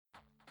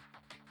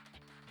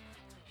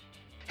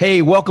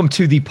Hey, welcome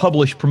to the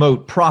Publish,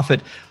 Promote,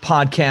 Profit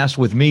podcast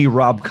with me,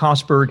 Rob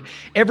Kosberg.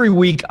 Every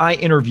week, I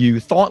interview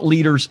thought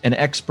leaders and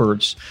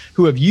experts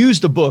who have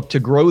used a book to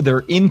grow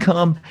their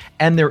income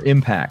and their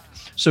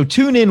impact. So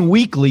tune in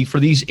weekly for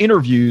these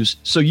interviews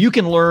so you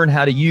can learn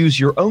how to use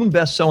your own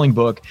best-selling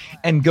book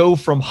and go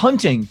from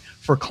hunting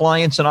for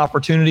clients and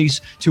opportunities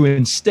to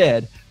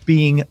instead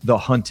being the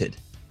hunted.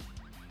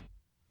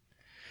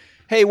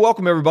 Hey,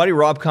 welcome everybody.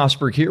 Rob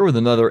Kosberg here with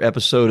another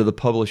episode of the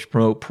Publish,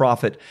 Promote,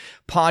 Profit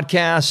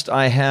podcast.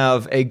 I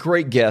have a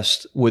great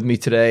guest with me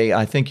today.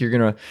 I think you're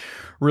going to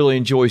really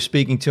enjoy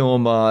speaking to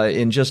him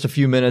in just a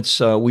few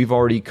minutes. We've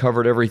already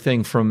covered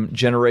everything from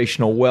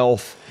generational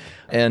wealth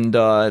and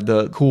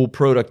the cool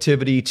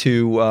productivity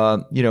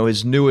to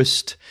his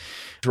newest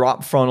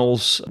drop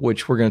funnels,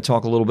 which we're going to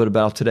talk a little bit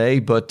about today.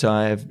 But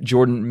I have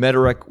Jordan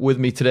Mederich with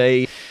me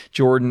today.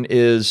 Jordan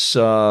is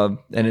an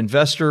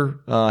investor,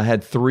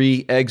 had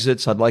 3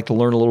 exits. I'd like to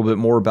learn a little bit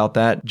more about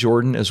that,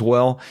 Jordan, as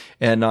well.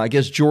 And I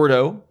guess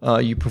Jordo,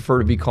 you prefer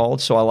to be called,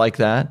 so I like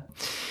that.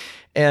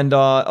 And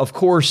of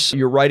course,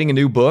 you're writing a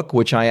new book,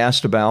 which I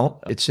asked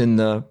about. It's in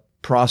the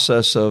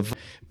process of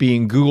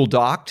being Google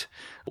Doc'd.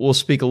 We'll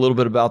speak a little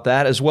bit about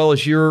that, as well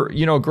as you're,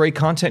 a great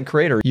content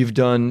creator. You've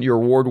done your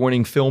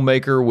award-winning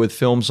filmmaker with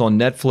films on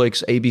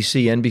Netflix,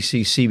 ABC,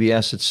 NBC,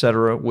 CBS, et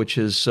cetera, which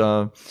is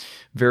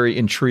very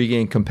intriguing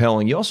and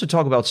compelling. You also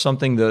talk about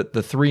something, the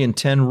 3 and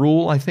 10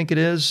 rule, I think it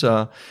is,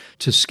 to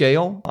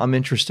scale. I'm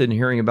interested in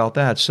hearing about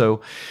that.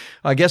 So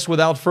I guess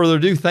without further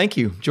ado, thank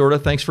you, Jordan.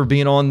 Thanks for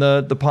being on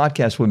the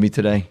podcast with me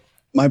today.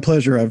 My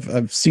pleasure.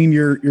 I've seen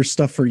your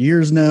stuff for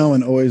years now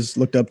and always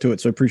looked up to it.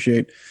 So I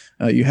appreciate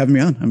you having me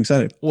on. I'm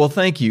excited. Well,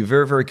 thank you.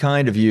 Very, very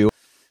kind of you.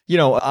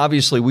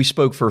 Obviously we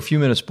spoke for a few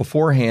minutes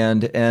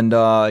beforehand, and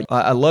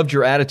I loved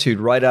your attitude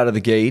right out of the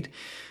gate.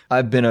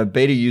 I've been a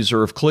beta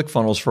user of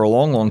ClickFunnels for a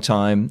long, long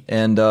time,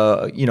 and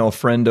a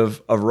friend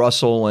of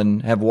Russell,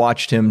 and have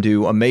watched him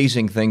do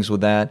amazing things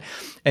with that.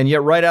 And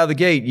yet right out of the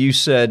gate, you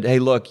said, hey,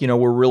 look,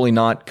 we're really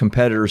not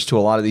competitors to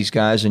a lot of these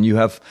guys, and you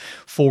have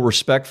full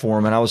respect for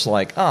them. And I was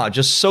like,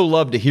 just so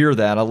love to hear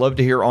that. I love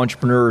to hear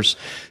entrepreneurs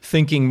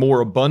thinking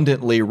more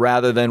abundantly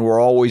rather than we're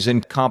always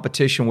in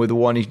competition with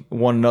one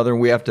another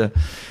and we have to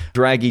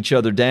drag each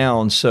other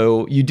down.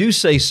 So you do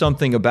say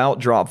something about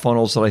drop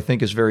funnels that I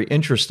think is very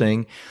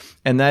interesting.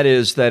 And that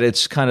is that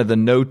it's kind of the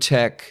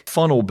no-tech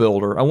funnel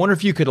builder. I wonder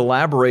if you could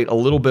elaborate a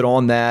little bit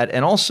on that.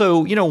 And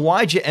also,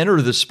 why'd you enter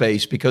the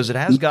space? Because it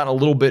has gotten a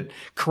little bit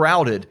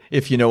crowded,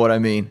 if you know what I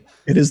mean.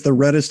 It is the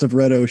reddest of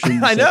red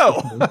oceans. I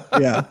know.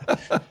 Yeah.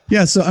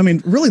 Yeah. So,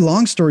 really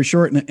long story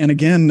short, and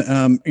again,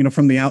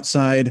 from the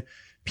outside,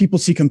 people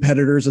see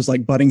competitors as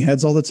like butting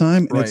heads all the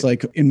time. And It's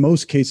like, in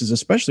most cases,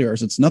 especially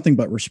ours, it's nothing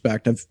but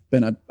respect.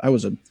 I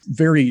was a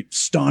very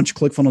staunch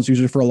ClickFunnels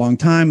user for a long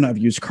time, and I've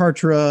used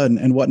Kartra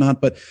and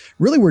whatnot. But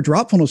really where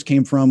drop funnels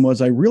came from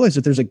was I realized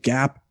that there's a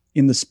gap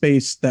in the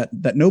space that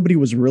nobody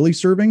was really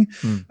serving.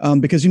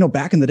 Because,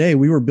 back in the day,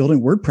 we were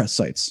building WordPress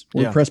sites.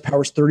 WordPress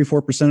powers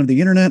 34% of the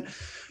internet.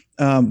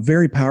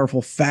 Very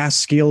powerful,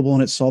 fast, scalable,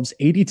 and it solves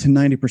 80 to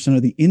 90%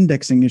 of the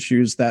indexing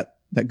issues that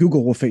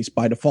Google will face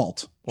by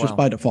default, just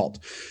by default.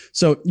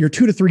 So you're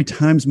 2 to 3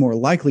 times more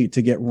likely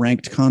to get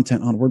ranked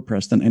content on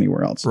WordPress than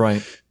anywhere else.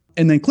 Right.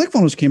 And then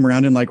ClickFunnels came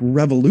around and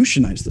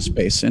revolutionized the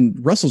space. And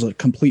Russell's a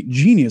complete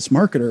genius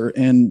marketer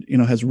and,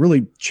 has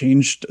really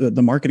changed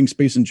the marketing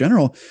space in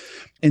general.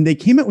 And they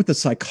came out with the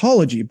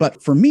psychology.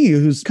 But for me,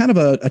 who's kind of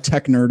a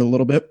tech nerd a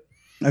little bit,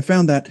 I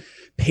found that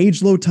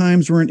page load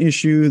times were an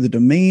issue. The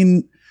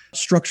domain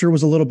structure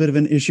was a little bit of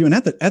an issue. And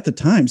at the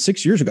time,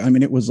 6 years ago,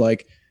 it was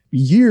like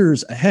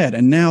years ahead.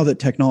 And now that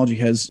technology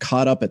has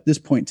caught up at this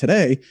point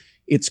today,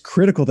 it's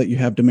critical that you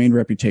have domain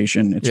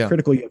reputation. It's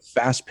critical you have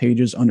fast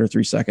pages under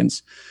 3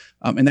 seconds,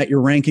 and that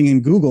you're ranking in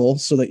Google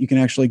so that you can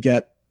actually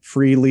get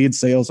free lead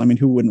sales.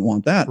 Who wouldn't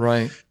want that?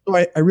 Right. So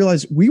I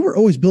realized we were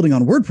always building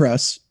on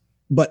WordPress,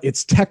 but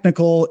it's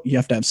technical. You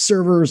have to have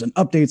servers and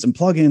updates and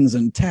plugins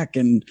and tech,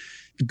 and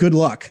good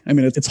luck.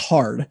 It's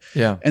hard.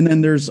 Yeah. And then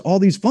there's all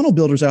these funnel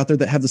builders out there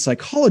that have the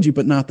psychology,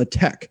 but not the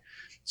tech.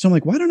 So I'm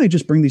like, why don't I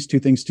just bring these 2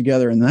 things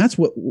together? And that's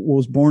what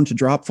was born to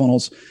Drop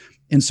Funnels.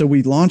 And so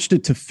we launched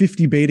it to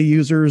 50 beta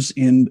users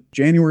in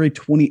January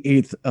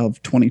 28th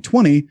of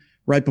 2020,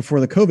 right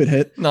before the COVID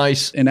hit.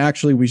 Nice. And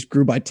actually we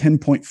grew by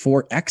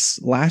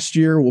 10.4x last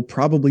year. We'll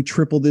probably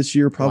triple this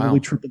year,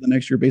 probably triple the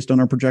next year based on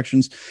our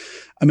projections.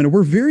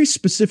 We're very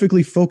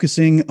specifically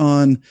focusing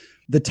on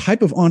the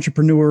type of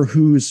entrepreneur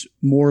who's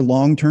more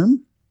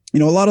long-term. A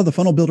lot of the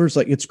funnel builders,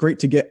 it's great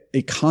to get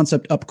a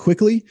concept up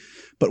quickly.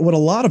 But what a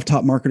lot of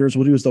top marketers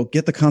will do is they'll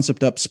get the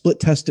concept up, split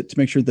test it to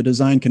make sure the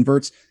design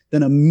converts,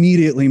 then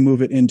immediately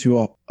move it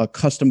into a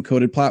custom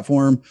coded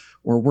platform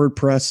or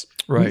WordPress.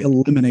 Right. We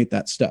eliminate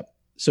that step.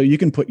 So you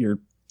can put your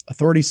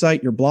authority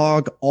site, your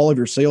blog, all of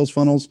your sales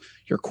funnels,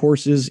 your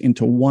courses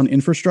into one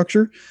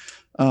infrastructure.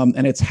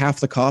 And it's half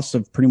the cost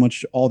of pretty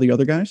much all the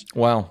other guys.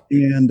 Wow.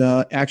 And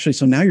actually,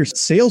 so now your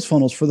sales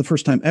funnels for the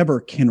first time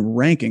ever can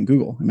rank in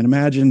Google.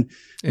 Imagine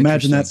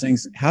that saying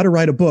how to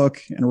write a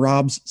book and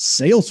Rob's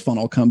sales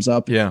funnel comes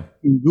up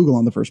in Google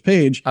on the first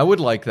page. I would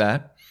like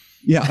that.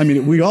 Yeah, I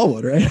mean, we all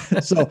would, right?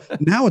 So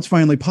now it's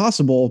finally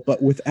possible,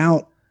 but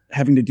without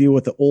having to deal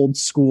with the old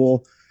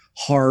school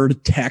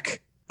hard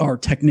tech, our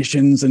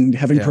technicians and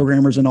having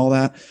programmers and all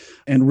that.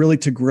 And really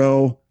to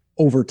grow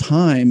over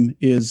time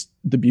is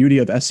the beauty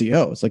of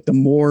SEO. It's like the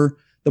more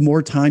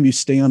time you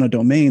stay on a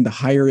domain, the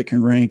higher it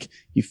can rank.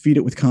 You feed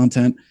it with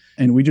content.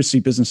 And we just see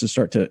businesses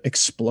start to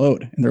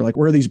explode. And they're like,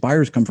 where do these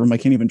buyers come from? I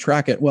can't even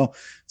track it. Well,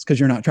 it's because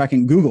you're not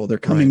tracking Google. They're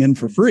coming in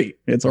for free.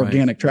 It's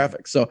organic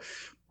traffic. So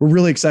we're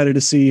really excited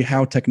to see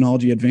how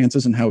technology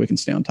advances and how we can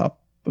stay on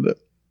top of it.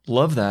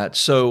 Love that.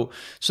 So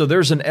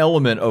there's an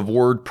element of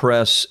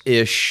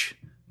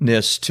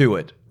WordPress-ishness to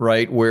it,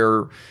 right?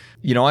 Where,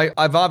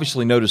 I've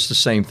obviously noticed the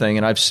same thing,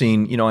 and I've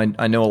seen,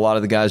 I know a lot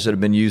of the guys that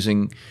have been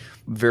using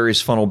various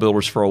funnel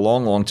builders for a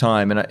long, long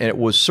time, and it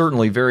was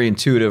certainly very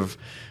intuitive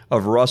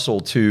of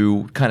Russell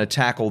to kind of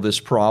tackle this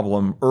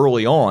problem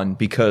early on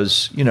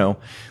because,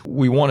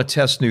 we want to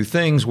test new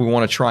things. We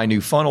want to try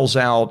new funnels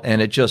out.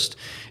 And it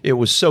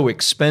was so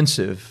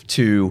expensive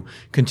to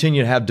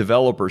continue to have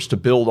developers to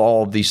build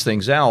all of these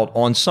things out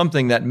on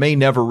something that may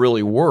never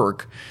really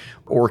work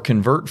or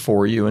convert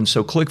for you. And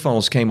so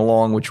ClickFunnels came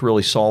along, which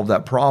really solved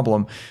that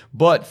problem.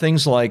 But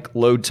things like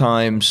load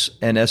times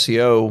and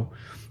SEO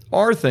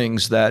are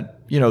things that,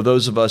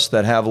 those of us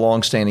that have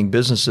longstanding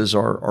businesses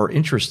are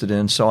interested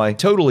in. So I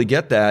totally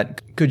get that.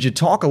 Could you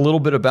talk a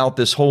little bit about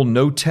this whole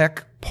no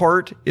tech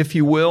part, if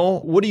you will?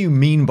 What do you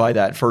mean by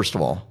that, first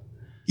of all?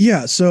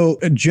 Yeah. So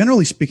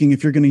generally speaking,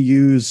 if you're going to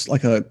use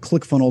like a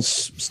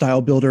ClickFunnels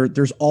style builder,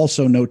 there's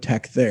also no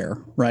tech there,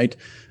 right?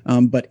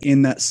 But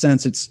in that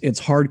sense, it's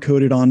hard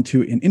coded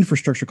onto an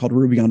infrastructure called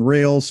Ruby on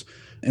Rails.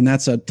 And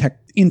that's a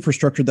tech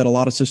infrastructure that a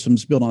lot of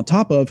systems build on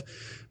top of.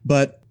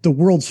 But the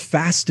world's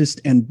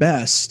fastest and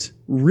best,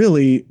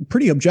 really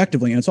pretty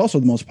objectively, and it's also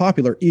the most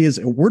popular, is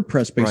a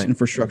WordPress-based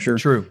infrastructure.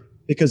 True.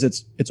 Because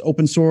it's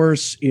open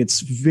source, it's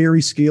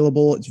very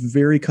scalable, it's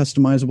very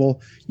customizable.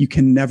 You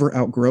can never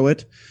outgrow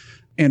it.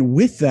 And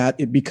with that,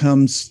 it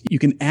becomes, you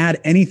can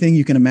add anything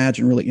you can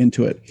imagine really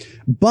into it.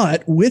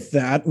 But with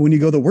that, when you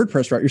go the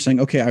WordPress route, you're saying,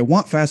 okay, I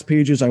want fast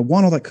pages, I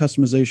want all that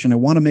customization, I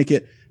want to make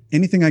it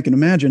anything I can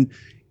imagine.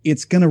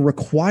 It's going to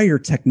require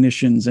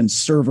technicians and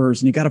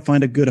servers, and you got to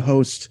find a good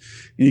host,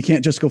 and you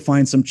can't just go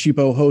find some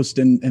cheapo host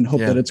and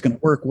hope that it's going to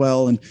work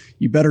well. And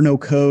you better know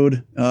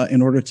code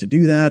in order to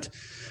do that.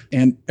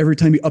 And every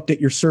time you update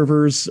your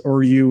servers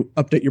or you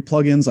update your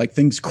plugins, like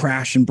things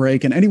crash and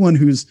break. And anyone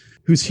who's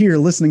here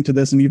listening to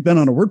this and you've been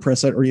on a WordPress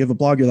site or you have a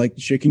blog, you're like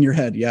shaking your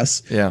head.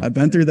 Yes, I've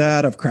been through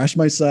that. I've crashed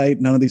my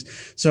site. None of these.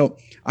 So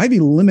I've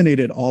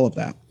eliminated all of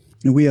that.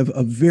 And we have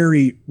a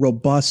very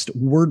robust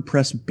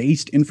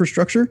WordPress-based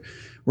infrastructure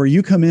where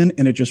you come in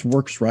and it just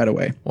works right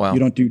away. Wow. You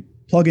don't do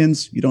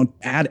plugins. You don't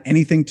add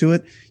anything to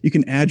it. You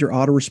can add your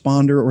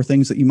autoresponder or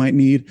things that you might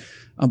need,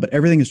 but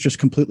everything is just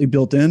completely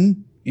built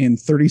in. In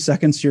 30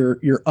 seconds,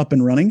 you're up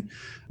and running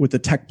with the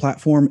tech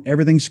platform.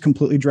 Everything's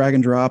completely drag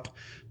and drop.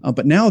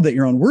 But now that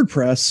you're on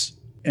WordPress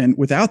and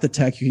without the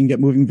tech, you can get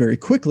moving very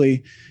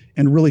quickly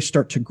and really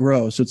start to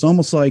grow. So it's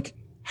almost like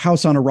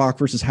house on a rock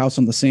versus house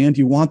on the sand.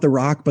 You want the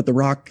rock, but the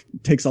rock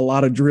takes a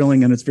lot of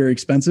drilling and it's very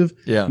expensive.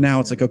 Yeah. Now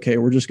it's like, okay,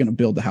 we're just going to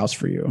build the house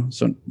for you.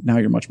 So now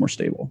you're much more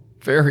stable.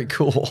 Very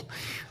cool.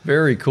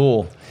 Very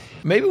cool.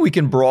 Maybe we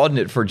can broaden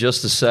it for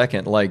just a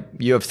second. Like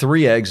you have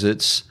 3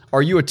 exits.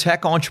 Are you a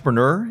tech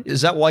entrepreneur?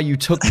 Is that why you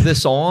took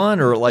this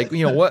on? Or like,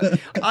 what?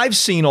 I've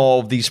seen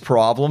all of these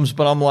problems,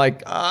 but I'm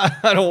like,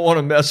 I don't want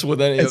to mess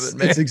with any of it,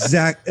 man.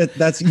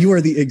 You are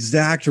the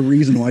exact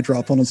reason why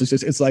Drop Funnels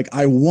exists. It's like,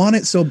 I want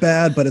it so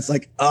bad, but it's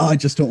like, I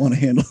just don't want to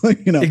handle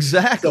it.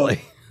 Exactly.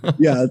 So,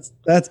 yeah,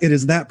 it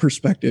is that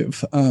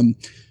perspective.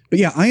 But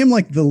yeah, I am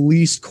like the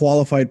least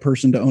qualified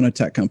person to own a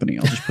tech company.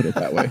 I'll just put it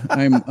that way.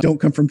 Don't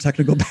come from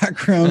technical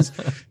backgrounds.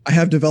 I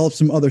have developed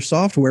some other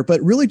software, but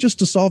really just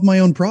to solve my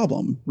own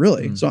problem,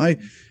 really. Mm. So I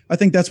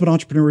think that's what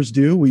entrepreneurs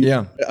do.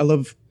 I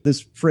love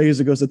this phrase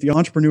that goes that the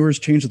entrepreneurs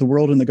change the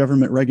world and the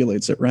government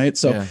regulates it, right?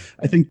 So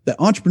I think that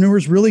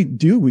entrepreneurs really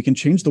do. We can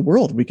change the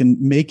world. We can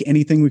make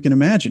anything we can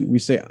imagine.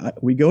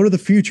 We go to the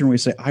future and we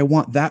say, I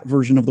want that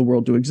version of the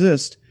world to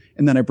exist.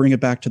 And then I bring it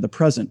back to the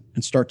present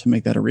and start to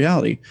make that a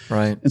reality.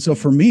 Right. And so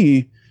for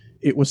me,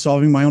 it was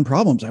solving my own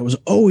problems. I was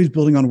always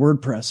building on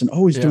WordPress and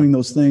always doing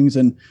those things.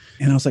 And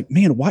I was like,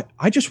 man, why?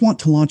 I just want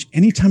to launch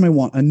anytime I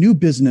want a new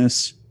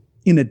business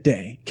in a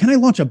day. Can I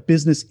launch a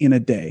business in a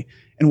day?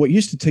 And what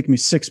used to take me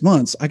 6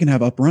 months, I can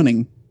have up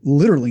running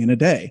literally in a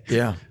day.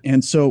 Yeah.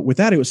 And so with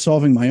that, it was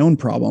solving my own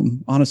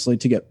problem, honestly,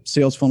 to get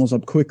sales funnels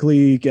up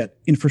quickly, get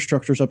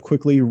infrastructures up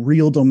quickly,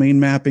 real domain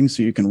mapping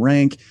so you can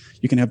rank,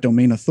 you can have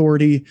domain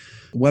authority,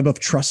 web of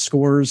trust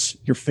scores.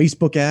 Your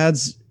Facebook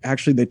ads,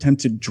 actually, they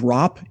tend to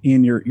drop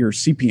in your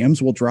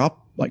CPMs will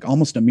drop like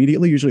almost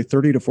immediately, usually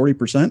 30 to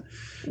 40%.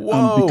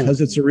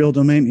 Because it's a real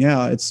domain.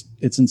 Yeah, it's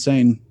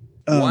insane.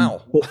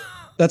 Wow. Well,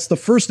 that's the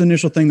first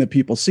initial thing that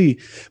people see.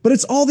 But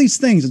it's all these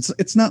things.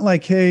 It's not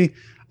like, hey,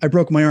 I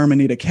broke my arm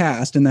and need a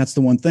cast, and that's the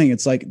one thing.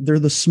 It's like they're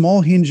the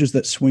small hinges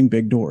that swing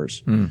big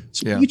doors.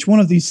 So each one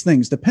of these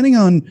things, depending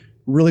on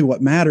really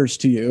what matters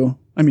to you,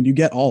 I mean, you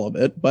get all of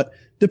it, but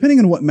depending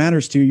on what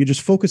matters to you, you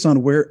just focus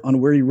on where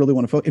you really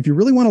want to focus. If you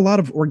really want a lot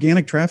of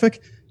organic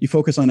traffic, you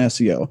focus on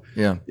SEO.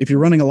 Yeah. If you're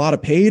running a lot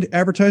of paid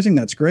advertising,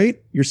 that's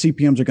great. Your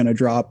CPMs are going to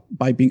drop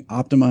by being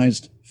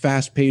optimized,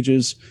 fast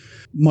pages,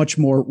 much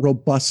more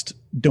robust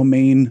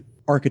domain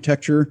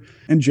architecture,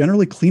 and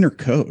generally cleaner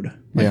code.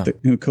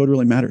 Code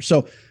really matters.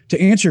 So to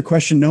answer your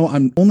question, no,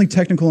 I'm only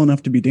technical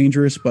enough to be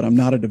dangerous, but I'm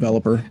not a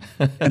developer.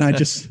 And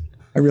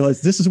I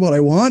realized this is what I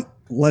want.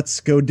 Let's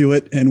go do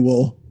it, and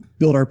we'll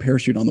build our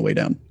parachute on the way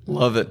down.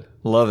 Love it.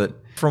 Love it.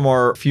 From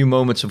our few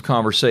moments of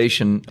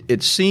conversation,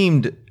 it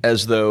seemed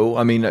as though,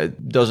 I mean,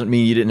 it doesn't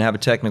mean you didn't have a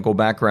technical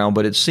background,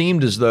 but it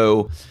seemed as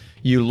though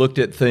you looked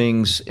at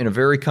things in a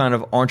very kind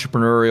of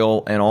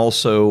entrepreneurial and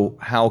also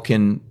how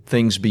can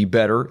things be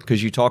better?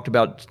 Because you talked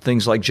about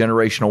things like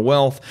generational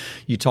wealth.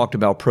 You talked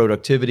about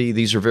productivity.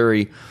 These are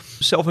very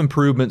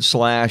self-improvement /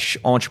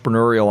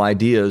 entrepreneurial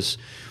ideas.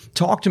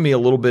 Talk to me a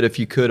little bit, if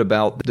you could,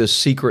 about the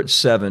Secret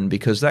 7,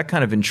 because that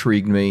kind of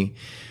intrigued me.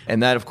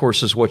 And that, of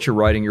course, is what you're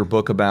writing your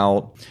book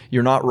about.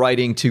 You're not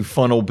writing to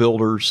funnel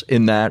builders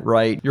in that,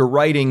 right? You're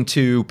writing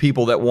to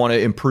people that want to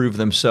improve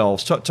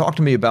themselves. Talk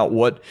to me about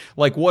what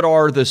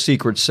are the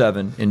Secret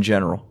 7 in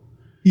general?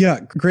 Yeah,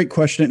 great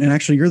question. And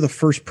actually, you're the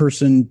first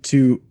person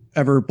to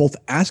ever both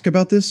ask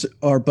about this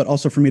but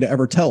also for me to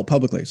ever tell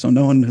publicly. So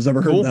no one has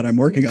ever heard that I'm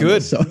working on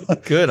this. So.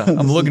 Good.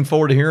 I'm looking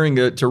forward to hearing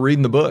to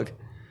reading the book.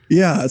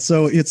 Yeah.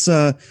 So it's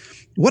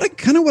what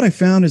I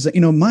found is that,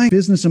 my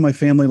business and my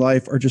family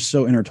life are just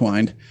so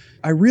intertwined.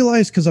 I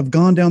realized, because I've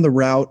gone down the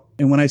route,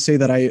 and when I say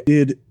that I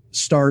did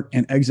start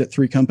and exit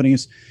 3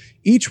 companies,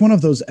 each one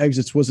of those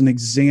exits was an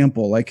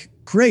example. Like,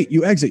 great,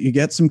 you exit, you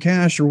get some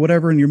cash or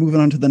whatever, and you're moving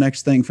on to the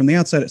next thing. From the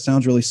outside, it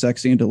sounds really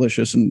sexy and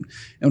delicious and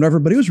whatever,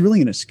 but it was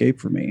really an escape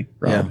for me,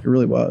 Rob. Yeah. It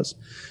really was.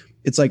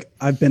 It's like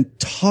I've been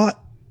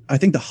taught, I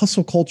think the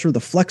hustle culture, the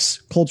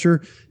flex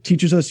culture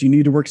teaches us you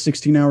need to work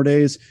 16-hour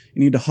days.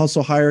 You need to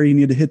hustle higher. You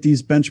need to hit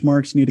these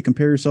benchmarks. You need to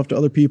compare yourself to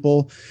other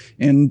people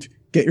and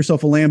get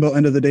yourself a Lambo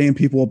end of the day, and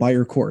people will buy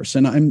your course.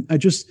 And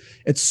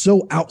it's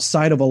so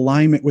outside of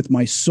alignment with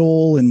my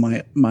soul and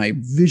my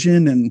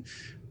vision. And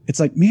it's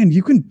like, man,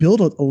 you can build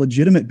a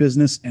legitimate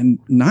business and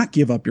not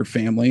give up your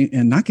family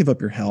and not give up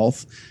your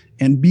health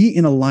and be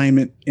in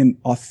alignment and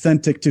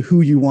authentic to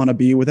who you want to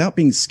be without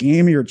being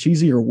scammy or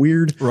cheesy or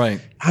weird. Right.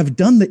 I've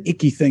done the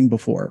icky thing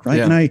before, right?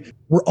 Yeah. And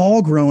we're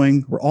all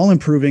growing, we're all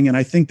improving. And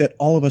I think that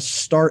all of us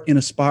start in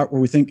a spot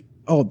where we think,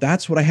 oh,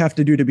 that's what I have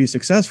to do to be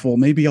successful.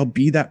 Maybe I'll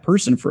be that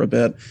person for a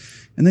bit.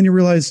 And then you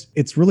realize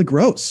it's really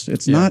gross.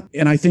 It's not.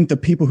 And I think the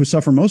people who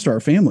suffer most are our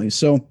families.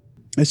 So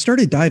I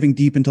started diving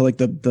deep into like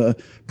the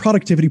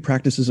productivity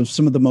practices of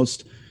some of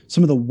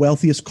the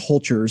wealthiest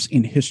cultures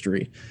in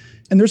history.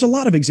 And there's a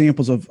lot of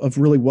examples of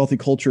really wealthy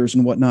cultures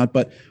and whatnot.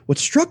 But what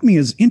struck me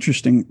as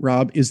interesting,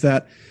 Rob, is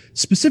that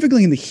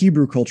specifically in the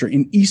Hebrew culture,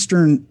 in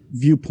Eastern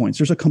viewpoints,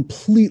 there's a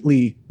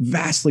completely,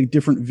 vastly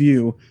different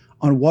view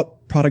on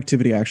what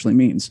productivity actually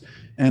means.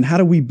 And how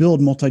do we build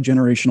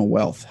multi-generational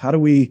wealth? How do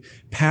we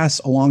pass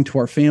along to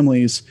our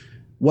families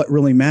what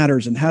really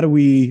matters? And how do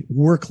we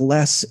work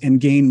less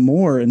and gain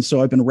more? And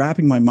so I've been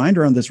wrapping my mind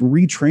around this,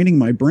 retraining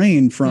my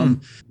brain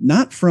from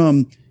not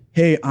from,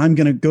 hey, I'm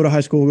going to go to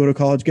high school, go to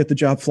college, get the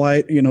job,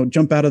 flight,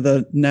 jump out of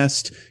the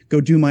nest,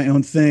 go do my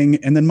own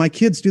thing. And then my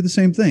kids do the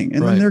same thing.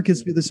 And then their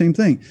kids do the same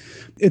thing.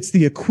 It's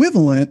the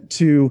equivalent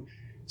to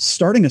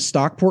starting a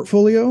stock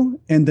portfolio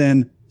and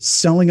then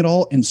selling it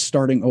all and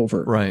starting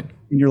over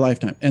in your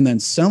lifetime, and then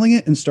selling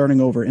it and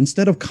starting over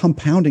instead of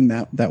compounding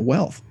that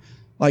wealth.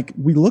 Like,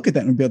 we look at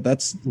that and be like,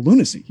 that's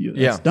lunacy.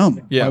 That's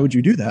dumb. Yeah. Why would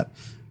you do that?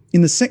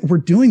 We're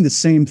doing the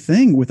same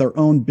thing with our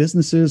own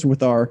businesses,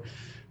 with our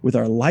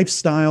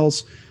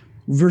lifestyles,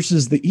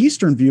 versus the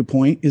Eastern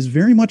viewpoint is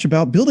very much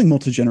about building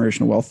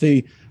multi-generational wealth.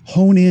 They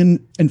hone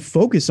in and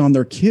focus on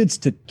their kids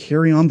to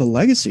carry on the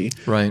legacy.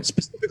 Right.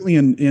 Specifically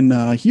in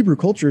Hebrew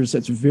cultures,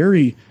 it's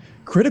very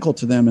critical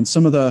to them. And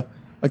some of the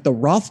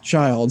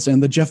Rothschilds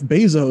and the Jeff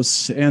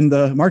Bezos and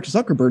the Mark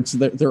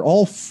Zuckerbergs, they're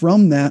all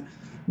from that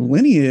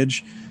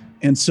lineage.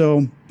 And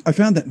so I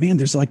found that, man,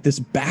 there's like this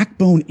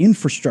backbone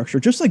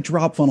infrastructure, just like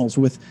drop funnels,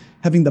 with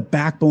having the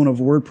backbone of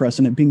WordPress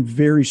and it being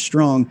very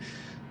strong.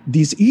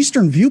 These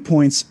Eastern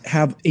viewpoints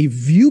have a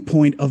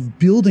viewpoint of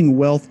building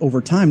wealth over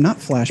time, not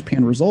flash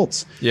pan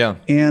results. Yeah.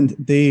 And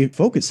they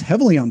focus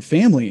heavily on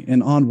family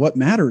and on what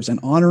matters and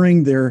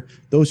honoring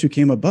those who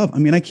came above. I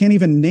mean, I can't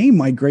even name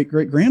my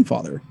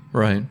great-great-grandfather.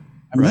 Right.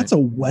 I mean, that's a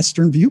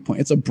Western viewpoint.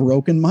 It's a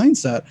broken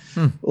mindset.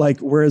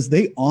 Whereas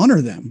they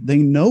honor them, they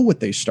know what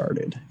they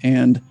started,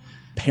 and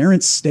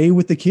parents stay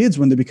with the kids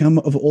when they become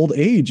of old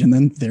age, and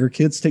then their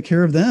kids take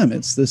care of them.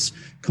 It's this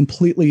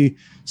completely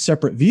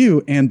separate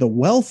view, and the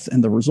wealth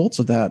and the results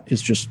of that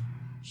is just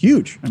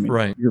huge. I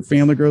mean, your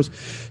family grows.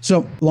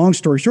 So long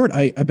story short,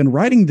 I've been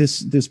writing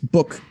this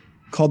book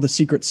called The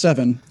Secret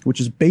 7, which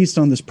is based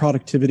on this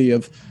productivity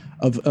of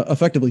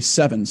effectively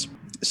sevens.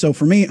 So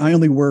for me, I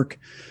only work,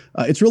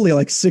 it's really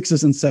like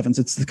 6s and 7s.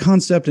 It's the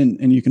concept,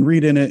 and you can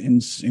read in it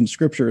in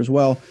scripture as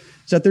well,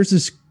 is that there's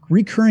this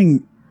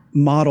recurring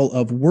model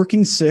of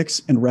working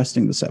 6 and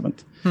resting the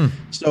 7th.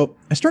 So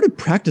I started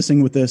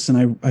practicing with this,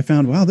 and I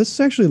found, wow, this is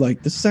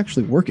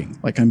actually working.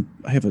 Like I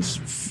have a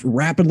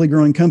rapidly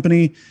growing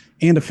company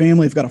and a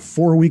family. I've got a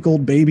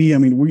 4-week-old baby. I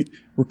mean,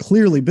 we're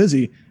clearly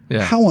busy.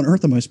 Yeah. How on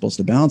earth am I supposed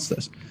to balance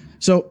this?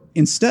 So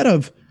instead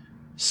of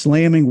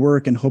slamming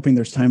work and hoping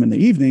there's time in the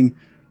evening,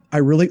 I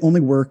really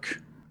only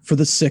work for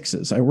the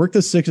 6s. I work the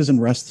 6s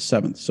and rest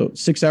the 7th. So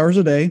 6 hours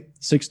a day,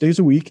 6 days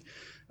a week.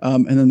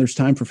 And then there's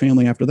time for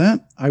family after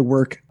that. I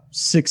work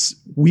 6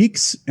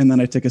 weeks, and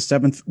then I take a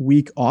 7th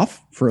week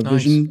off for a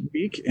vision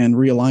week and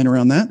realign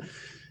around that.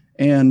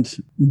 And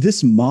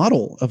this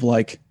model of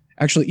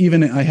actually,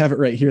 even I have it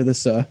right here.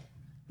 This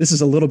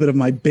is a little bit of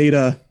my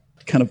beta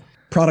kind of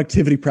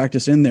productivity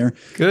practice in there.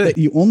 Good. That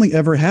you only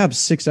ever have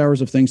 6 hours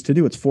of things to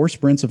do. It's 4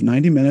 sprints of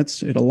 90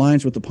 minutes. It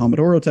aligns with the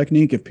Pomodoro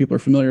technique, if people are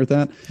familiar with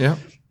that. Yeah.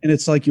 And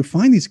it's like you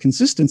find these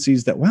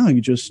consistencies that, wow, you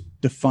just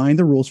define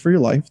the rules for your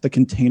life, the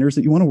containers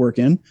that you want to work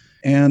in.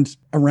 And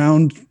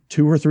around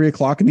 2 or 3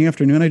 o'clock in the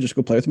afternoon, I just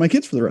go play with my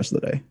kids for the rest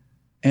of the day.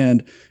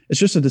 And it's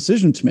just a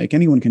decision to make.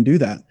 Anyone can do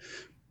that.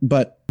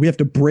 But we have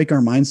to break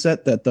our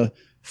mindset that the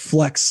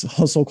flex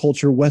hustle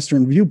culture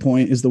Western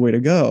viewpoint is the way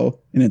to go.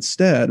 And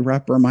instead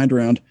wrap our mind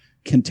around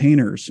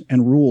containers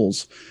and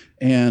rules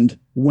and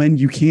when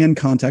you can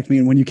contact me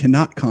and when you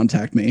cannot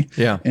contact me.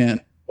 Yeah.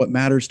 And what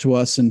matters to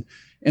us and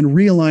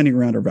realigning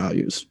around our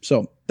values.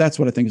 So that's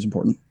what I think is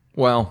important.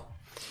 Wow.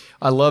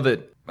 I love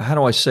it. How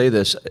do I say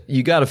this?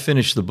 You got to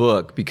finish the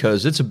book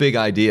because it's a big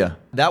idea.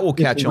 That will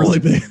catch on. Really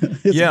big.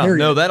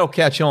 That'll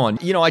catch on.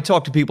 I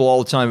talk to people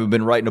all the time who've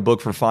been writing a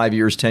book for 5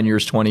 years, 10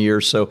 years, 20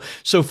 years.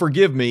 So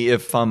forgive me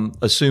if I'm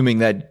assuming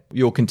that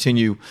you'll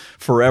continue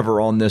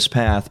forever on this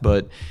path,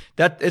 but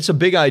it's a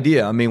big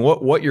idea. I mean,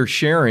 what you're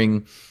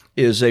sharing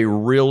is a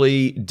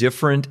really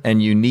different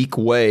and unique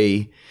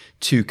way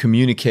to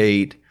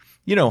communicate,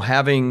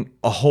 having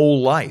a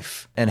whole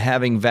life and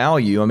having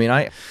value. I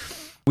mean,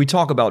 we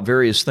talk about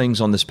various things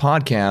on this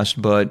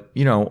podcast, but,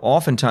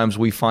 oftentimes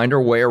we find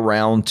our way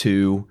around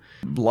to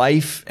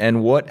life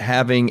and what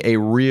having a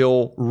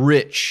real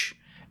rich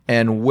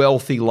and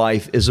wealthy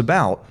life is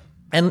about.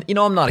 And,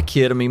 I'm not a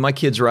kid. I mean, my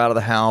kids are out of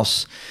the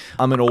house.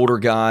 I'm an older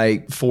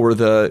guy for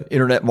the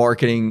internet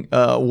marketing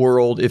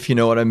world, if you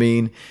know what I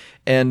mean.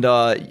 And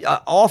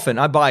often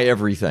I buy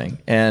everything,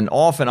 and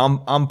often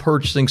I'm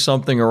purchasing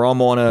something or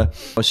I'm on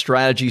a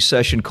strategy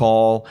session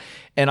call.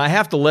 And I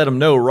have to let them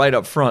know right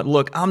up front,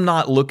 look, I'm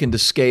not looking to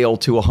scale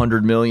to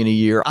 100 million a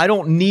year. I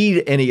don't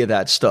need any of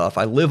that stuff.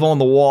 I live on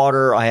the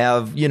water. I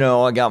have,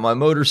 I got my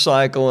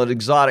motorcycle, an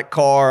exotic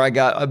car.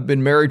 I've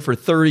been married for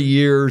 30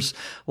 years.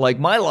 Like,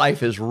 my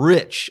life is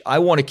rich. I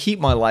want to keep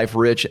my life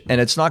rich,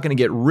 and it's not going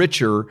to get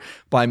richer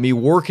by me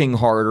working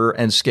harder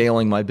and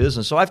scaling my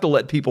business. So I have to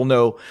let people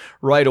know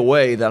right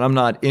away that I'm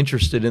not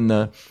interested in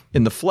the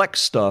flex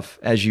stuff,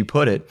 as you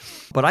put it.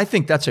 But I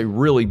think that's a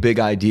really big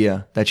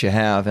idea that you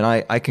have. And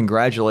I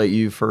congratulate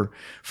you for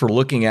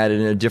looking at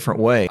it in a different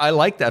way. I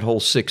like that whole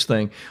 6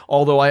 thing,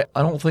 although I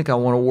don't think I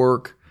want to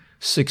work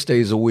 6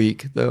 days a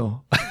week,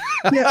 though.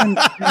 Yeah,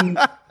 and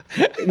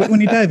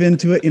when you dive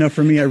into it,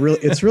 for me,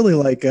 it's really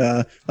like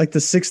the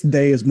 6th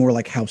day is more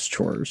like house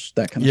chores,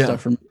 that kind of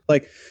stuff. For me.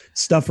 Like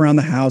stuff around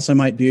the house I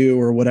might do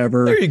or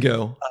whatever. There you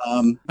go.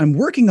 I'm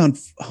working on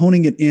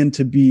honing it in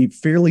to be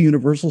fairly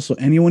universal so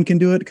anyone can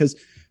do it, because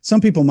some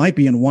people might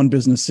be in one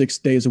business 6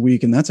 days a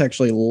week, and that's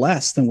actually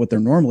less than what they're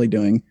normally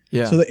doing.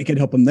 Yeah. So that it can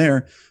help them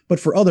there. But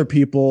for other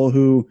people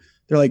who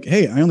they're like,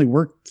 hey, I only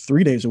work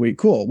 3 days a week.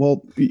 Cool.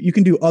 Well, you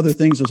can do other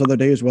things those other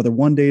days, whether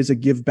one day is a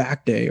give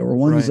back day or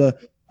one is a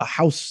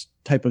house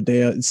type of day.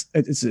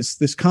 It's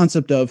this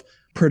concept of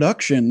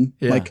production,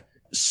 like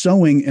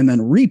sowing and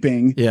then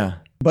reaping. Yeah.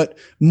 But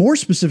more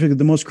specifically,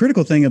 the most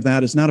critical thing of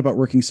that is not about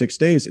working 6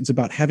 days. It's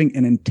about having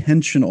an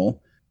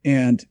intentional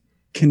and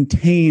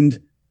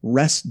contained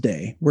rest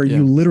day where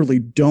you literally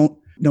don't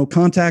no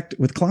contact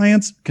with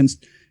clients,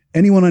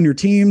 anyone on your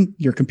team,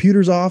 your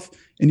computer's off,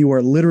 and you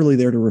are literally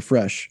there to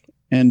refresh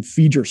and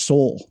feed your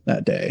soul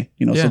that day.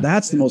 So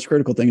that's the most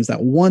critical thing, is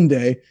that one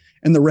day,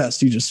 and the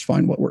rest you just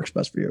find what works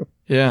best for you.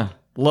 Yeah.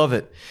 Love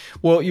it.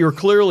 Well, you're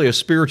clearly a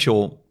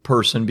spiritual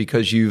person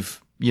because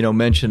you've,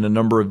 mentioned a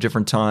number of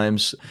different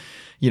times,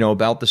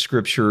 about the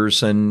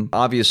scriptures. And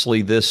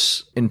obviously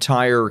this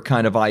entire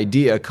kind of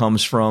idea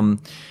comes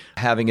from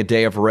having a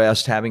day of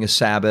rest, having a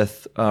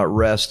Sabbath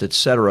rest,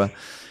 etc.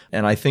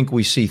 And I think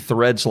we see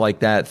threads like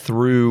that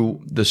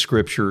through the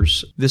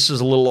scriptures. This is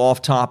a little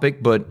off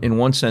topic, but in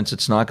one sense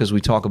it's not, because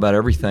we talk about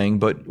everything.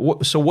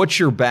 But so what's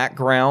your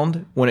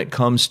background when it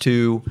comes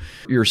to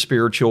your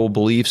spiritual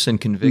beliefs and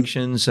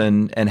convictions?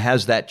 And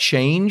has that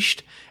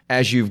changed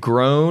as you've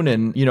grown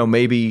and,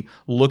 maybe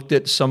looked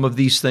at some of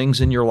these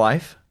things in your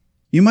life?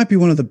 You might be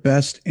one of the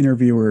best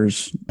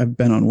interviewers I've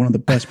been on, one of the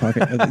best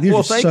podcasts. These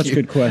are such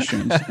good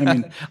questions. I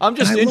mean, I'm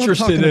just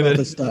interested in about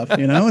this stuff.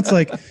 It's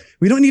like,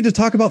 we don't need to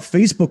talk about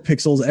Facebook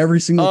pixels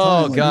every single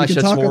time. Oh gosh, we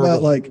can that's talk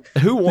horrible. About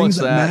who wants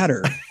things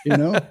that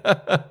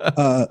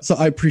matter. So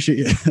I appreciate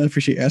you. I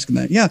appreciate you asking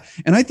that. Yeah,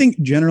 and I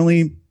think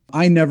generally,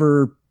 I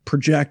never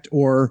project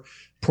or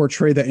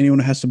portray that anyone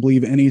has to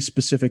believe any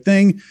specific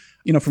thing.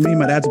 For me,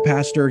 my dad's a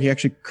pastor. He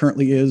actually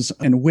currently is.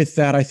 And with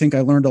that, I think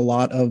I learned a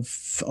lot of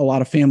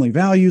family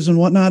values and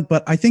whatnot.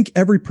 But I think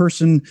every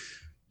person,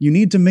 you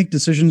need to make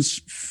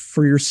decisions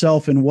for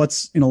yourself and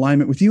what's in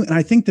alignment with you. And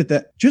I think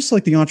that just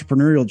like the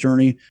entrepreneurial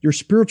journey, your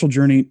spiritual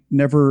journey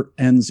never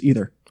ends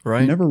either.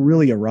 Right. You never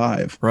really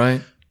arrive.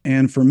 Right.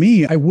 And for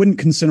me, I wouldn't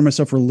consider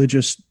myself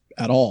religious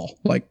at all.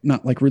 Like,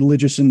 not like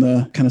religious in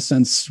the kind of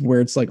sense where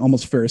it's like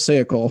almost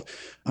Pharisaical.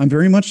 I'm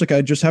very much like,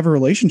 I just have a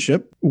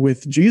relationship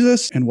with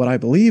Jesus and what I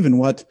believe and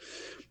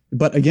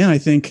but again, I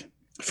think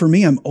for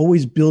me, I'm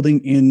always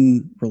building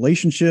in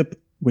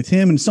relationship with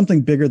him and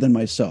something bigger than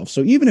myself.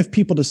 So even if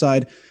people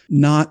decide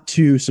not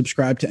to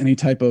subscribe to any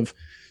type of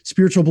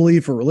spiritual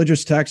belief or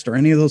religious text or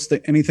any of those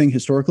anything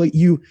historically,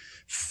 you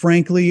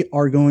frankly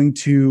are going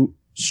to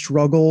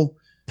struggle,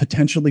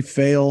 potentially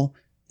fail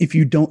if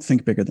you don't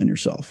think bigger than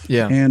yourself.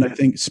 Yeah. And I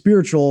think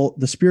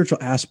the spiritual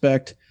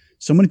aspect,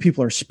 so many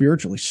people are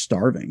spiritually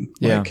starving.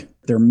 Like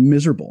they're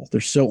miserable. They're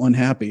so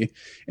unhappy.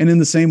 And in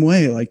the same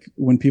way, like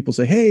when people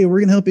say, hey, we're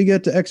going to help you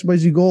get to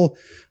XYZ goal,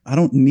 I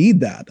don't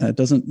need that. It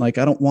doesn't I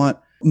don't want,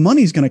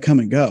 money's going to come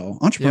and go.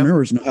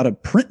 Entrepreneurs know how to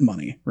print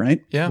money,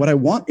 right? Yeah. What I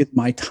want is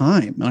my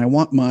time and I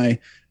want my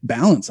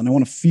balance and I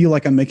want to feel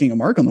like I'm making a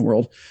mark on the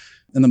world.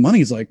 And the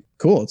money's like,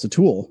 cool, it's a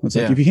tool. It's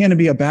like if you handed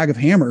me a bag of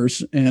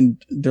hammers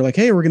and they're like,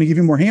 hey, we're going to give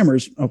you more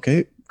hammers.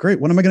 Okay, great.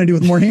 What am I going to do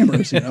with more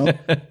hammers?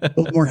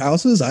 Build more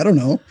houses? I don't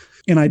know.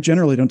 And I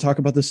generally don't talk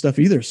about this stuff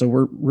either. So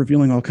we're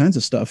revealing all kinds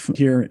of stuff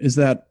here. Is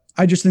that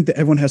I just think that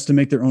everyone has to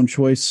make their own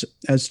choice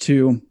as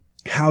to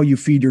how you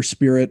feed your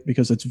spirit,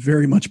 because it's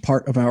very much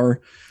part of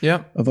our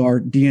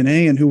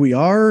DNA and who we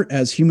are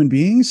as human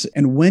beings.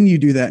 And when you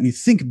do that and you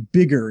think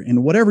bigger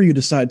in whatever you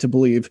decide to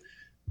believe,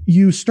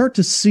 you start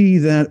to see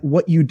that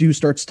what you do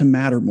starts to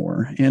matter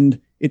more and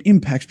it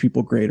impacts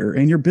people greater.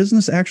 And your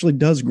business actually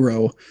does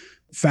grow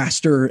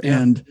faster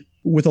and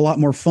with a lot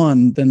more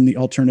fun than the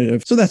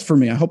alternative. So that's for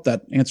me. I hope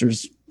that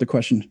answers the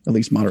question, at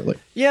least moderately.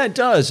 Yeah, it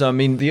does. I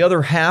mean, the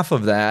other half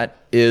of that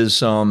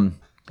is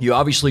you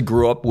obviously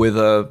grew up with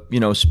a,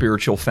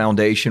 spiritual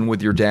foundation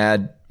with your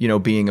dad,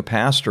 being a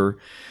pastor.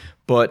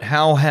 But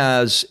how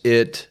has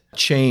it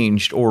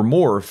changed or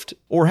morphed,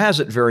 or has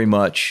it very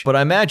much? But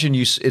I imagine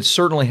it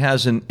certainly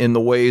has in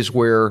the ways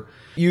where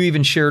you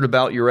even shared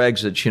about your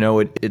exits.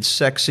 It's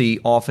sexy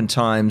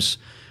oftentimes,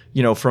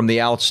 from the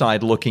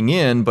outside looking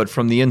in, but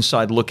from the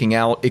inside looking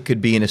out, it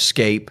could be an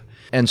escape.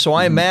 And so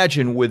I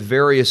imagine with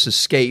various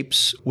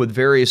escapes, with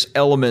various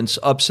elements,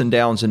 ups and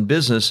downs in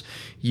business,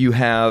 you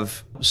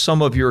have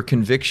some of your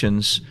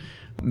convictions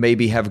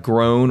maybe have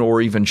grown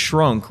or even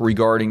shrunk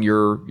regarding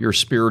your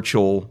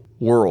spiritual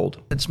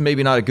world. It's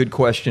maybe not a good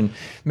question,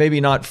 maybe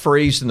not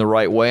phrased in the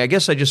right way. I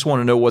guess I just want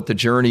to know what the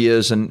journey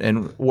is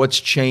and what's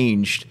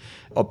changed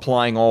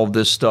applying all of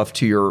this stuff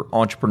to your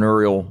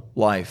entrepreneurial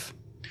life.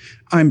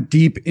 I'm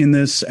deep in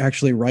this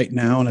actually right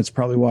now, and it's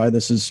probably why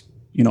this is,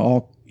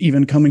 all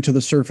even coming to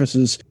the surface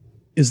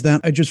is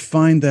that I just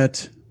find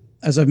that,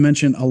 as I've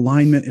mentioned,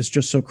 alignment is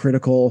just so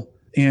critical,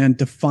 and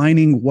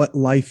defining what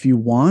life you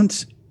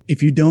want.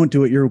 If you don't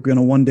do it, you're going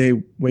to one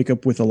day wake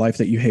up with a life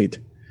that you hate.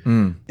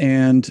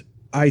 And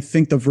I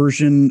think the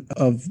version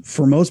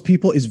for most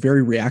people is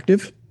very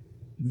reactive,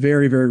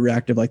 very, very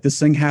reactive. Like, this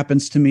thing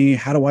happens to me.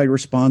 How do I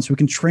respond? So we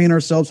can train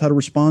ourselves how to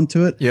respond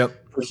to it. Yep.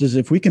 Versus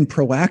if we can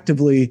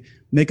proactively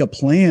make a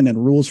plan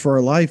and rules for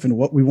our life and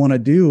what we want to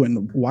do.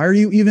 And why are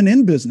you even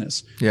in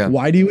business? Yeah.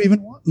 Why do you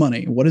even want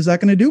money? What is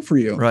that going to do for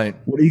you? Right.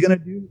 What are you going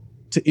to do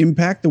to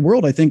impact the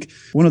world? I think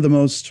one of the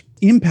most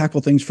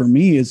impactful things for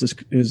me is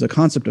the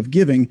concept of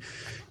giving.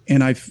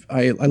 And I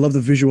love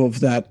the visual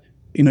of that.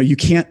 You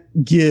can't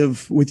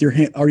give with your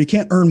hand, or you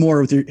can't earn more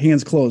with your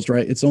hands closed,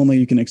 right? It's only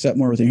you can accept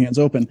more with your hands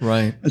open.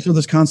 Right. And so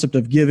this concept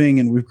of giving,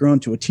 and we've grown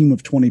to a team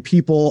of 20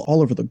 people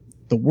all over the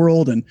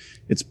world, and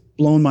it's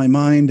blown my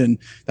mind. And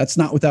that's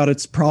not without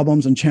its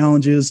problems and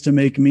challenges to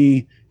make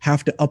me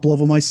have to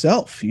up-level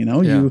myself.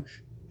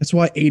 That's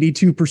why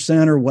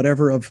 82% or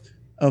whatever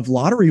of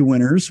lottery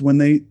winners, when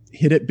they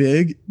hit it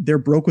big, they're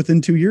broke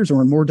within 2 years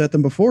or in more debt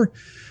than before.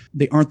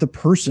 They aren't the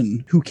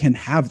person who can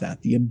have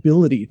that, the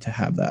ability to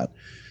have that.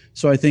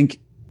 So I think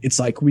it's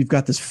like we've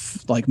got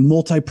this like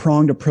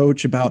multi-pronged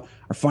approach about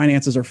our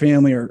finances, our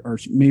family, or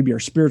maybe our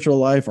spiritual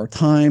life, our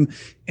time.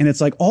 And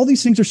it's like all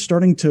these things are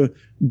starting to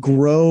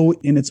grow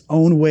in its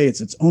own way.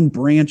 It's its own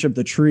branch of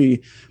the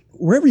tree.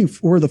 Where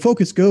the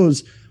focus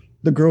goes,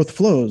 the growth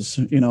flows,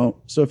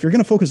 So if you're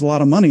going to focus a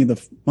lot of money,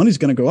 the money's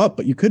going to go up,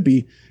 but you could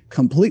be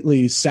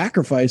completely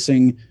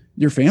sacrificing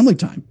your family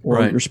time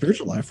or your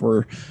spiritual life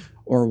or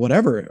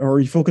whatever. Or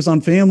you focus on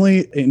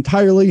family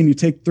entirely and you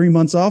take 3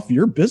 months off,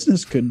 your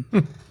business could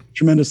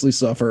tremendously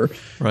suffer,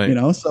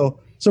 right.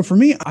 So for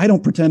me, I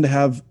don't pretend to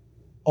have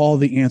all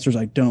the answers.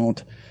 I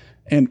don't.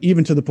 And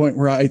even to the point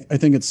where I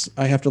think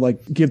I have to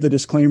like give the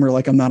disclaimer,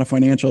 like I'm not a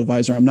financial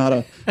advisor. I'm not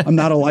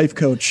a life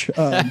coach.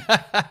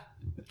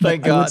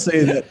 Thank God. I would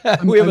say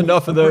that we have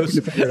enough of those.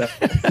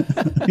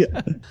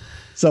 Yeah.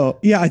 So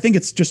yeah, I think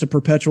it's just a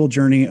perpetual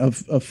journey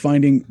of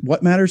finding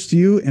what matters to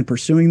you and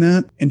pursuing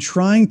that, and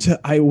trying to.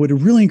 I would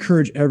really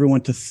encourage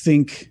everyone to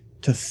think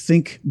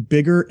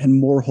bigger and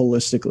more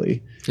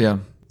holistically. Yeah.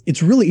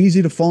 It's really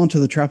easy to fall into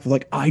the trap of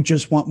like, I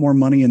just want more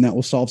money and that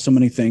will solve so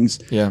many things.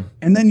 Yeah.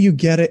 And then you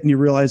get it and you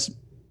realize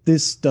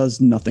this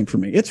does nothing for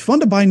me. It's fun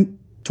to buy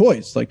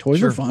toys. Like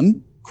toys are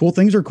fun. Cool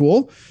things are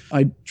cool.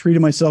 I treated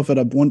myself at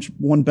one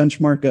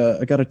benchmark.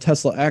 I got a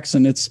Tesla X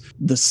and it's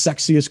the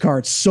sexiest car.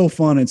 It's so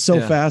fun. It's so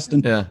fast.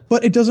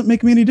 But it doesn't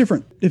make me any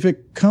different. If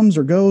it comes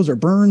or goes or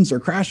burns or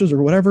crashes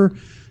or whatever,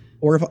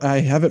 or if I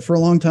have it for a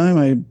long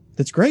time,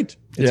 that's great.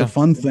 It's a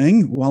fun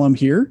thing while I'm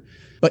here,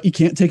 but you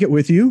can't take it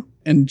with you.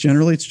 And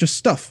generally it's just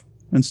stuff,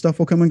 and stuff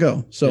will come and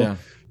go. So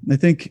I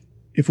think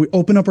if we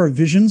open up our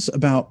visions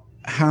about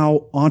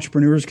how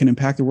entrepreneurs can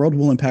impact the world,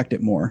 we'll impact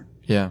it more.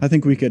 Yeah. I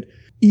think we could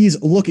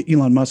look at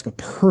Elon Musk, a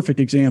perfect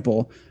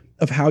example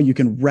of how you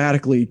can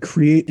radically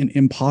create an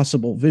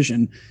impossible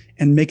vision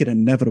and make it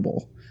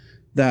inevitable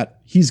that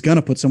he's going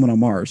to put someone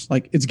on Mars.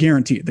 Like, it's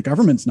guaranteed. The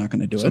government's not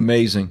going to do it. It's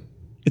amazing.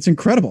 It's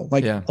incredible.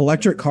 Like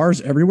electric cars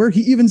everywhere.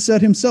 He even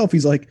said himself,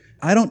 he's like,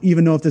 I don't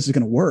even know if this is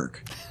going to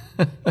work.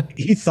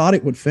 He thought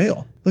it would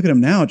fail. Look at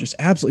him now, just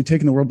absolutely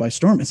taking the world by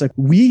storm. It's like,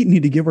 we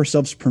need to give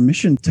ourselves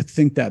permission to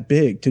think that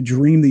big, to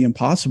dream the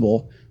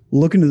impossible,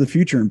 look into the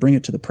future and bring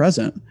it to the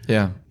present.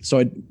 Yeah.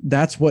 So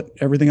that's what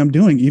everything I'm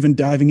doing, even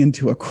diving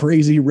into a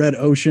crazy red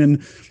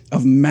ocean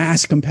of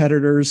mass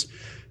competitors.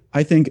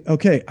 I think,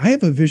 okay, I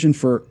have a vision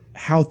for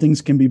how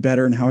things can be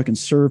better and how I can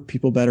serve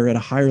people better at a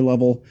higher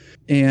level.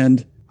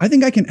 And I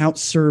think I can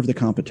outserve the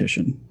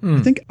competition.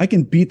 I think I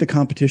can beat the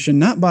competition,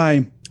 not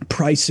by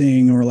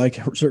pricing or like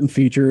certain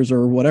features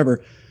or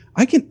whatever.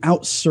 I can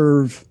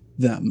outserve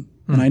them.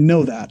 And I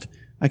know that.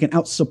 I can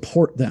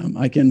outsupport them.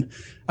 I can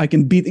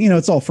beat,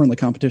 it's all friendly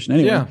competition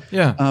anyway.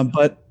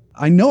 But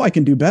I know I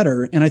can do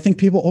better. And I think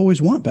people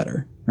always want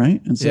better.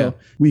 Right. And so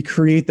we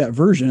create that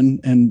version,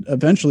 and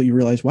eventually you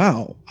realize,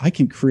 wow, I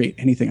can create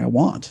anything I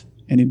want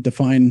and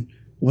define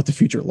what the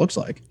future looks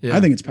like. I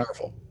think it's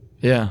powerful.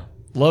 Yeah.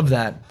 Love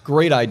that.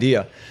 Great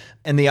idea.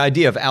 And the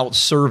idea of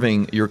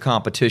outserving your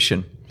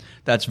competition.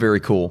 That's very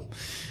cool.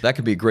 That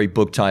could be a great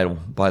book title,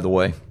 by the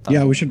way.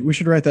 Yeah, we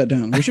should write that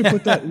down. We should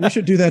put that. We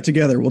should do that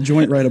together. We'll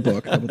joint write a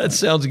book. That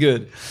sounds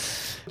good.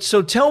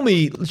 So tell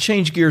me,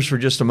 change gears for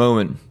just a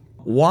moment.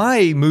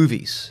 Why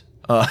movies?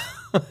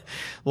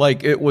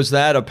 Was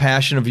that a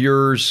passion of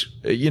yours?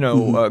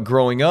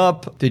 Growing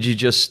up, did you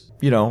just?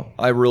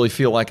 I really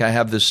feel like I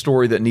have this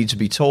story that needs to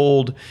be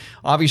told.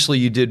 Obviously,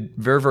 you did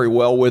very, very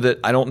well with it.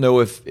 I don't know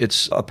if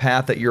it's a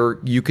path that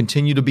you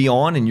continue to be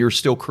on and you're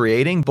still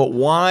creating, but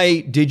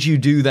why did you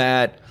do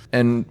that?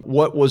 And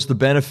what was the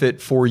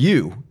benefit for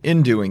you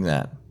in doing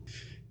that?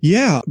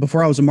 Yeah.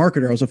 Before I was a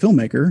marketer, I was a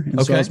filmmaker.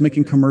 And so I was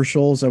making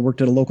commercials. I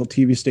worked at a local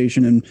TV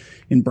station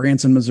in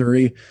Branson,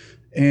 Missouri,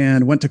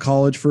 and went to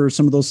college for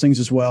some of those things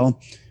as well.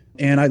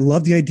 And I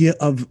love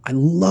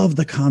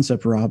the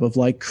concept, Rob, of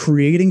like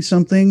creating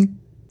something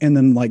and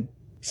then like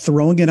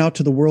throwing it out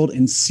to the world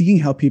and seeing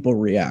how people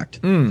react.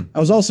 I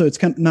was also,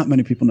 not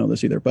many people know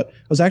this either, but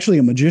I was actually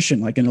a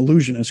magician, like an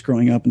illusionist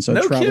growing up. And so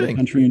I traveled the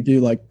country and do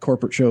like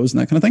corporate shows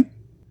and that kind of thing.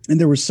 And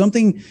there was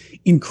something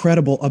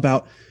incredible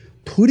about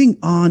putting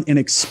on an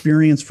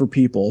experience for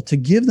people to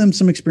give them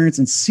some experience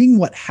and seeing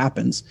what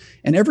happens.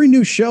 And every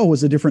new show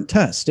was a different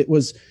test. It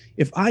was,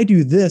 if I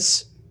do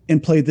this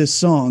and play this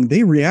song,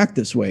 they react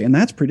this way, and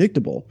that's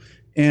predictable.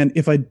 And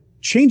if I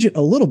change it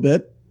a little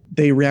bit,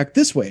 they react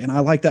this way, and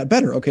I like that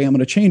better. Okay, I'm going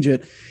to change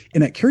it.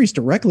 And that carries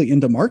directly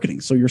into marketing.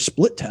 So your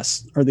split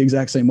tests are the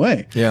exact same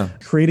way. Yeah.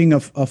 Creating a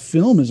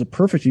film is a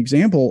perfect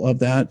example of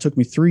that. It took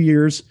me 3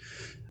 years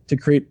to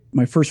create.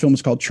 My first film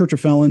is called Church of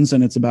Felons,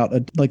 and it's about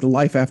the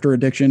life after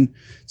addiction.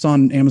 It's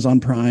on Amazon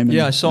Prime. And,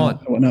 I saw it.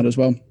 Whatnot as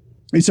well.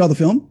 You saw the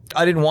film?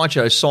 I didn't watch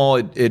it. I saw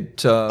it.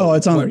 It's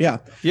on there. Yeah.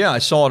 Yeah, I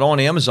saw it on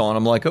Amazon.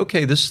 I'm like,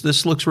 okay,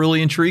 this looks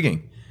really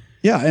intriguing.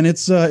 Yeah, and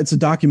it's a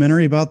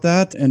documentary about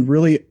that, and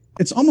really,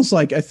 it's almost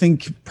like, I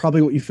think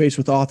probably what you face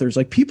with authors.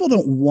 Like,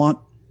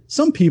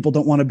 some people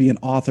don't want to be an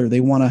author.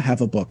 They want to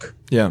have a book.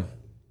 Yeah. Right?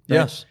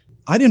 Yes.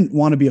 I didn't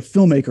want to be a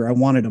filmmaker. I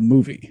wanted a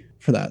movie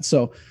for that.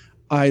 So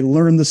I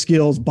learned the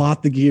skills,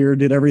 bought the gear,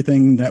 did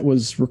everything that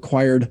was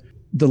required,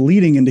 the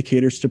leading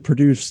indicators to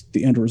produce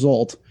the end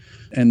result,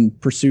 and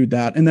pursued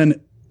that. And then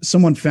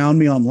someone found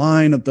me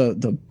online of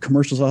the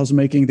commercials I was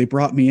making. They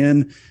brought me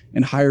in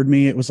and hired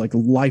me. It was like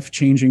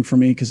life-changing for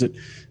me, because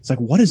it's like,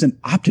 what is an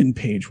opt-in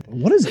page?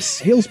 What is a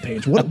sales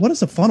page? What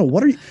is a funnel?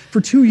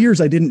 For 2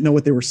 years, I didn't know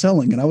what they were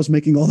selling, and I was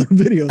making all their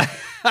videos.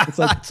 It's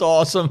like, that's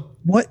awesome.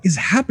 What is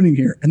happening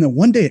here? And then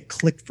one day it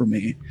clicked for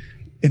me,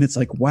 and it's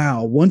like,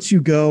 wow, once you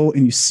go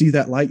and you see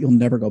that light, you'll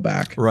never go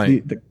back.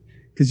 Right.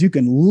 Because you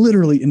can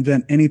literally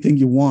invent anything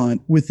you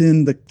want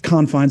within the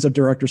confines of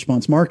direct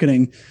response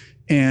marketing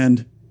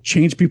and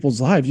change people's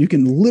lives. You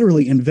can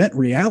literally invent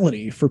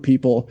reality for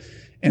people.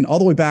 And all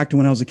the way back to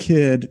when I was a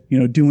kid,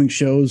 doing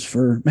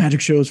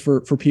magic shows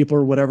for people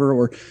or whatever,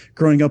 or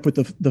growing up with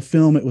the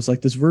film, it was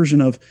like this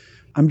version of,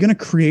 I'm going to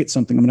create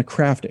something. I'm going to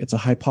craft it. It's a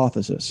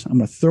hypothesis. I'm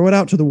going to throw it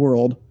out to the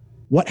world.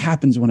 What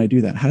happens when I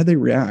do that? How do they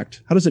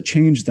react? How does it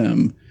change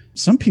them?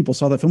 Some people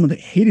saw that film and they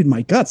hated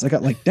my guts. I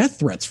got like death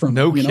threats from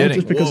kidding.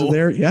 Just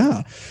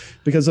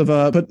because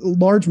but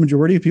large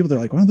majority of people, they're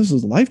like, wow, this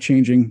is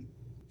life-changing.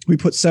 We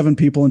put 7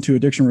 people into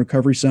addiction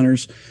recovery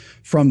centers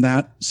from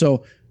that.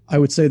 So I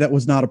would say that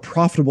was not a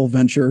profitable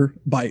venture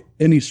by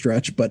any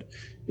stretch, but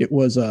it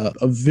was a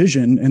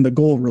vision. And the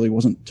goal really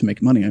wasn't to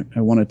make money.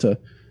 I wanted to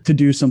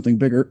do something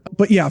bigger.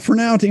 But yeah, for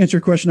now, to answer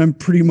your question, I'm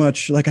pretty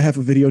much like, I have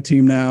a video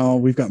team now.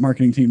 We've got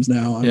marketing teams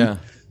now.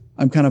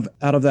 I'm kind of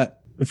out of that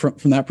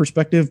from that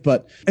perspective.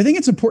 But I think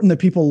it's important that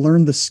people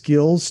learn the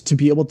skills to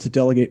be able to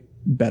delegate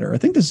better. I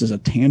think this is a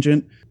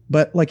tangent,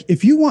 but like,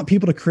 if you want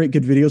people to create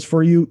good videos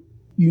for you,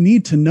 you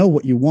need to know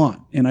what you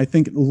want. And I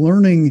think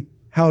learning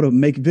how to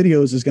make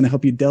videos is going to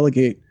help you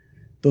delegate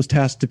those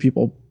tasks to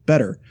people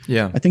better.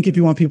 Yeah. I think if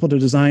you want people to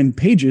design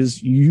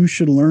pages, you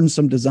should learn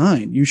some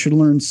design. You should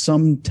learn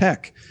some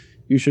tech.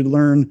 You should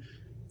learn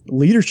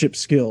leadership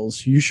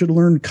skills. You should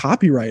learn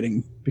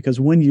copywriting, because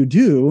when you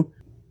do,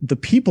 the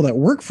people that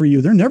work for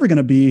you, they're never going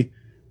to be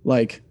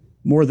like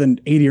more than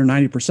 80 or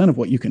 90% of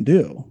what you can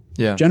do.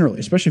 Yeah. Generally,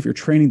 especially if you're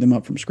training them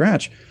up from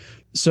scratch.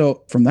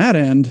 So from that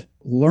end,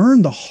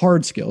 learn the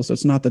hard skills.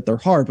 It's not that they're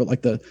hard, but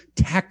like the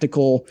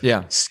tactical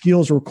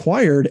skills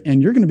required.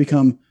 And you're going to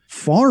become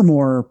far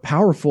more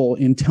powerful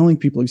in telling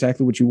people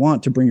exactly what you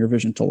want to bring your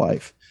vision to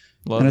life.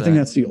 I think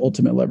that's the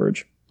ultimate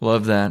leverage.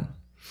 Love that.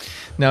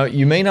 Now,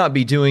 you may not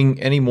be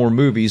doing any more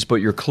movies, but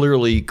you're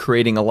clearly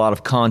creating a lot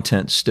of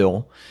content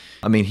still.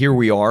 I mean, here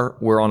we are.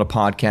 We're on a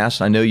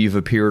podcast. I know you've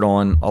appeared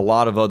on a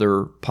lot of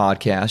other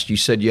podcasts. You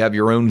said you have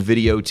your own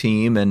video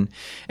team, and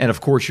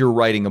of course, you're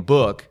writing a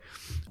book.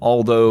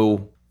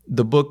 Although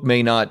the book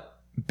may not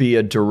be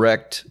a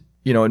direct,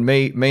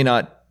 it may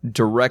not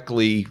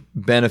directly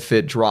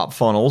benefit Drop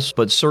Funnels,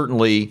 but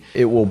certainly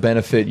it will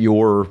benefit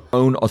your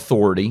own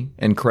authority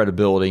and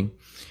credibility.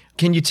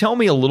 Can you tell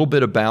me a little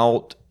bit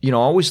about, I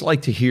always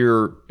like to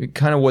hear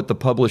kind of what the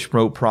Publish,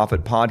 Promote,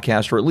 Profit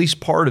podcast, or at least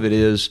part of it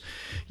is,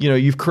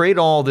 you've created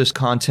all this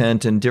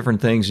content and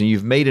different things, and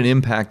you've made an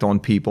impact on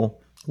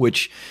people,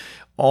 which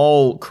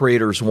all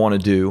creators want to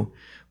do,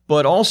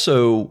 but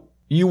also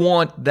you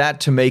want that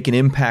to make an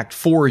impact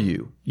for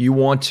you. You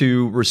want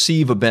to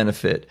receive a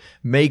benefit,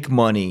 make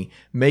money,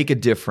 make a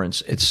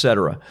difference,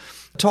 etc.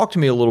 Talk to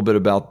me a little bit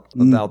about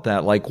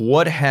that. Like,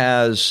 what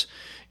has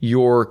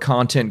your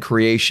content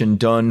creation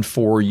done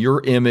for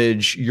your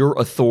image, your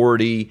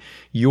authority,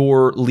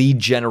 your lead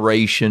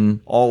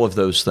generation, all of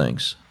those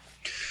things?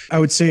 I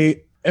would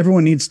say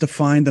everyone needs to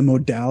find the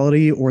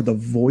modality or the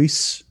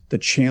voice, the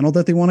channel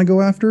that they want to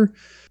go after,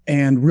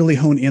 and really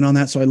hone in on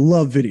that. So I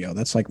love video.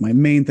 That's like my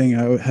main thing.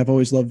 I have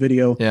always loved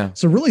video. Yeah.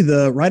 So really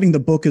writing the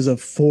book is a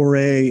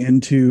foray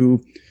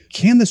into,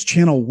 can this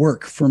channel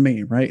work for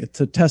me, right?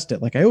 To test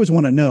it. Like, I always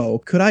want to know,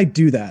 could I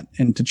do that?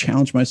 And to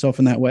challenge myself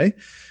in that way.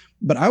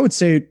 But I would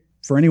say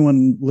for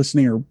anyone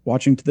listening or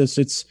watching to this,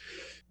 it's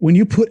when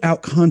you put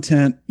out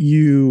content,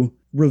 you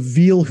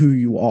reveal who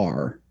you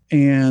are.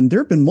 And there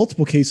have been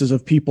multiple cases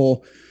of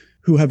people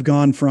who have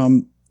gone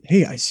from,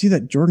 hey, I see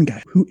that Jordan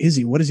guy. Who is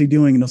he? What is he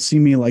doing? And they'll see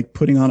me like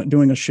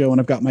doing a show,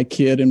 and I've got my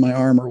kid in my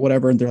arm or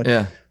whatever. And they're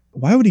like,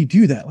 why would he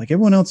do that? Like,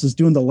 everyone else is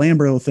doing the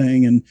Lambro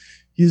thing, and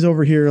he's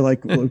over here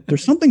like, well,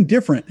 there's something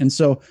different. And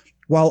so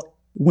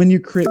when you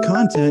create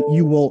content,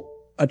 you will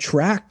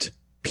attract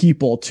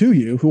people to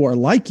you who are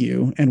like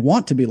you and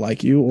want to be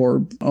like you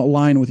or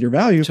align with your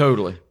values.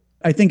 Totally.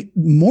 I think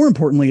more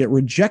importantly, it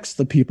rejects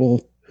the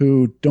people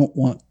who don't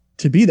want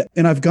to be that.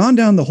 And I've gone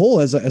down the hole,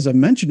 as I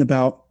mentioned,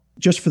 about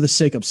just for the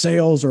sake of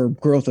sales or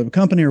growth of a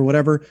company or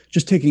whatever,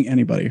 just taking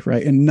anybody,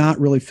 right? And not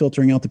really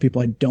filtering out the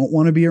people I don't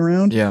want to be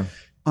around. Yeah.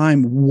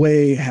 I'm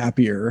way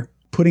happier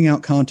putting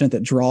out content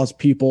that draws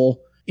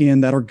people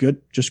in that are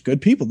good, just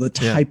good people, the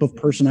type of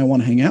person I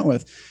want to hang out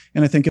with.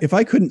 And I think if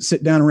I couldn't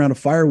sit down around a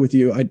fire with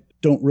you, I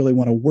don't really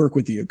want to work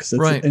with you, because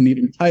it's an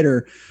even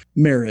tighter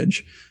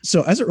marriage.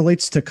 So as it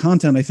relates to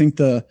content, I think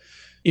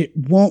it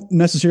won't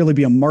necessarily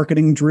be a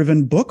marketing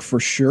driven book for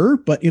sure,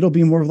 but it'll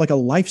be more of like a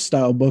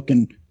lifestyle book.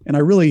 And I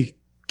really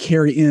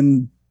carry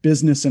in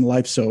business and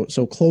life so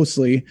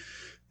closely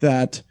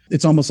that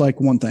it's almost like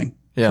one thing.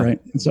 Yeah.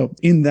 Right. And so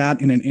in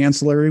an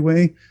ancillary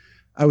way,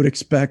 I would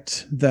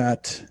expect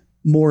that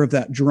more of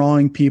that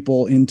drawing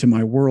people into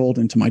my world,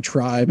 into my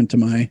tribe, into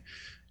my,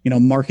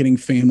 marketing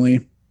family,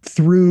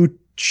 through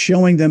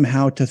showing them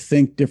how to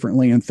think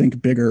differently and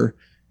think bigger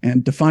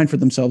and define for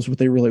themselves what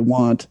they really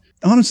want.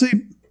 Honestly,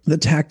 the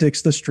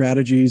tactics, the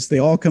strategies, they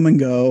all come and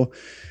go.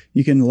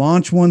 You can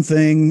launch one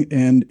thing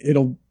and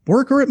it'll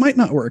work or it might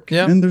not work.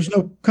 Yeah. And there's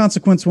no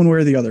consequence one way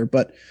or the other,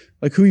 but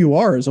like who you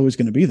are is always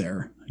going to be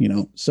there,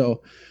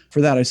 So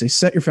for that, I say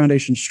set your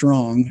foundation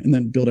strong and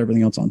then build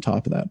everything else on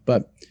top of that.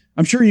 But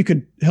I'm sure you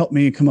could help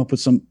me come up with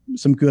some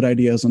good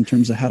ideas in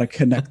terms of how to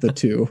connect the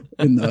two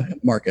in the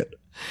market.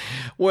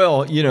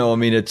 Well, I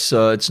mean,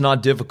 it's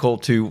not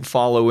difficult to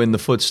follow in the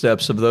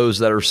footsteps of those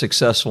that are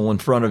successful in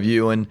front of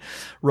you. And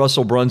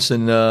Russell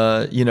Brunson,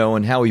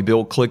 and how he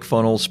built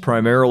ClickFunnels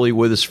primarily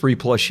with his free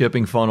plus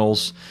shipping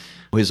funnels,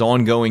 his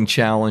ongoing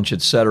challenge,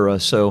 et cetera.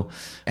 So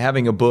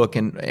having a book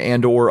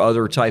and or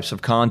other types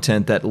of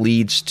content that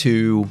leads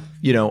to,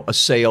 a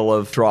sale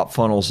of drop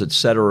funnels, et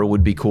cetera,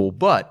 would be cool.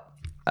 But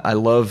I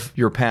love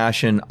your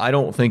passion. I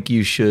don't think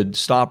you should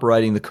stop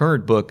writing the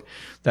current book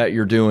that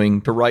you're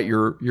doing to write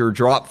your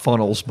drop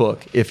funnels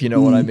book, if you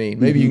know what I mean.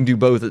 Maybe you can do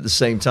both at the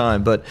same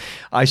time, but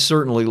I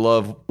certainly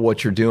love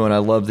what you're doing. I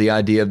love the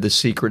idea of the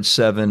Secret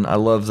 7. I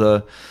love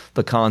the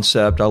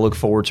concept. I look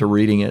forward to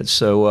reading it.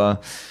 So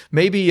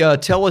maybe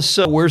tell us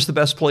where's the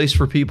best place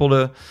for people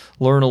to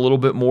learn a little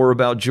bit more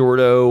about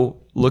Jordo,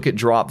 look at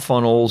drop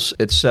funnels,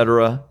 et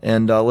cetera.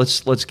 And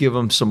let's give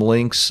them some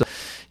links,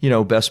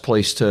 best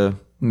place to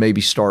maybe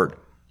start.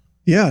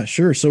 Yeah,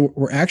 sure. So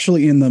we're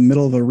actually in the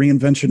middle of a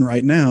reinvention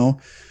right now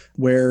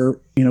where,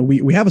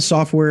 we have a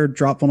software,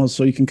 drop funnels,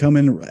 so you can come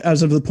in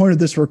as of the point of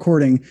this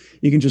recording,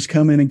 you can just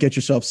come in and get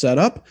yourself set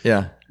up.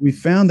 Yeah. We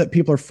found that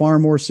people are far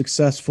more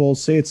successful,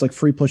 say it's like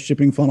free plus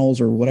shipping funnels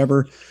or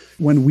whatever,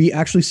 when we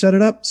actually set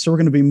it up. So we're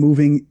going to be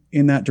moving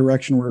in that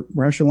direction.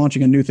 We're actually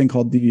launching a new thing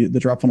called the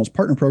Drop Funnels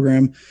Partner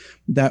Program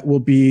that will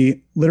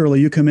be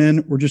literally you come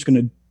in, we're just going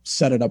to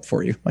set it up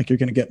for you. Like you're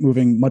going to get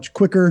moving much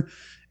quicker.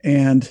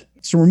 And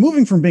so we're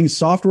moving from being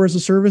software as a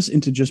service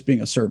into just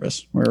being a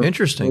service where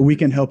we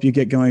can help you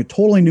get going. A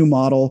totally new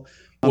model.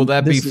 Will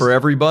that be for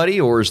everybody,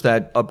 or is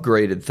that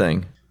upgraded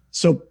thing?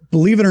 So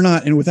believe it or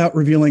not, and without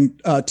revealing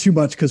too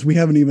much, because we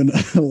haven't even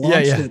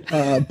launched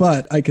it,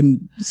 but I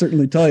can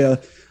certainly tell you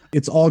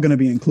it's all going to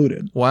be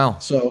included. Wow.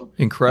 So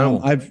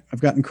incredible. I've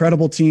got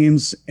incredible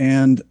teams,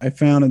 and I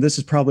found, and this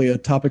is probably a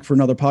topic for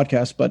another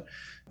podcast, but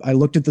I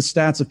looked at the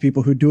stats of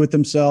people who do it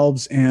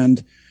themselves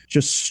and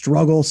just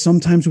struggle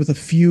sometimes with a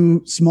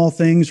few small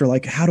things, or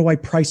like, how do I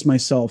price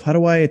myself? How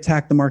do I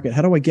attack the market?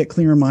 How do I get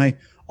clear on my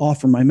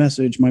offer, my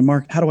message, my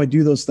market? How do I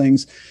do those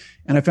things?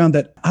 And I found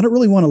that I don't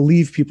really want to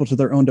leave people to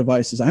their own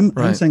devices. I'm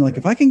saying, like,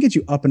 if I can get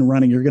you up and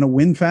running, you're going to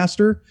win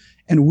faster.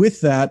 And with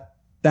that,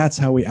 that's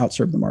how we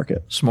outserve the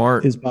market.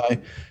 Smart. Is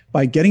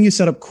by getting you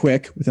set up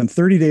quick within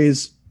 30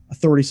 days,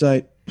 authority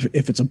site,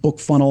 if it's a book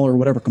funnel or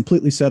whatever,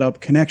 completely set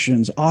up,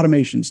 connections,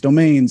 automations,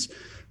 domains,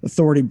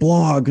 authority,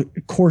 blog,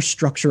 course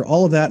structure,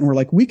 all of that. And we're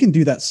like, we can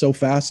do that so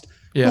fast.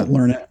 Yeah. Don't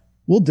learn it.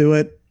 We'll do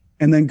it.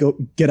 And then go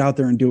get out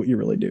there and do what you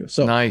really do.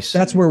 So nice.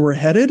 That's where we're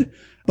headed.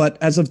 But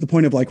as of the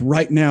point of like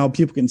right now,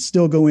 people can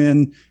still go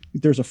in.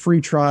 There's a free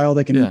trial.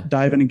 They can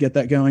dive in and get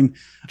that going.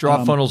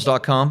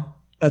 Dropfunnels.com.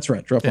 That's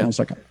right.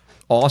 Dropfunnels.com.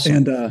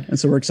 Awesome. And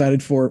so we're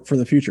excited for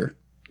the future.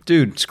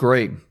 Dude, it's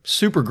great.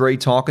 Super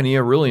great talking to you.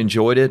 I really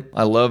enjoyed it.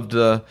 I loved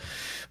the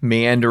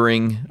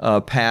meandering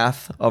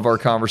path of our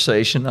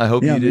conversation. I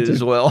hope you did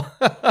as well.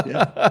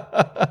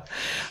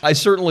 I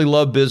certainly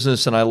love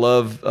business, and I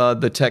love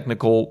the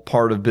technical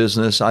part of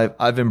business.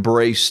 I've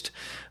embraced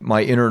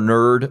my inner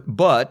nerd,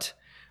 but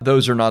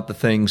those are not the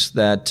things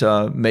that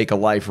make a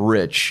life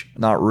rich.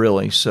 Not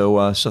really.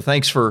 So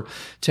thanks for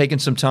taking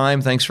some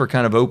time. Thanks for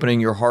kind of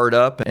opening your heart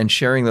up and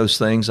sharing those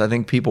things. I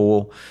think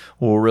people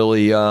will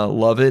really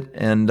love it,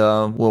 and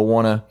will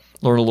want to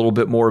learn a little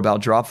bit more about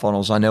drop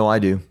funnels. I know I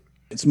do.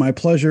 It's my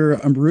pleasure.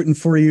 I'm rooting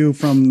for you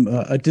from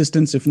a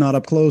distance, if not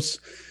up close,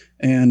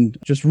 and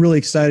just really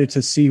excited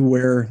to see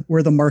where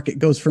the market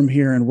goes from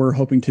here. And we're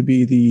hoping to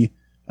be the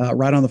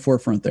right on the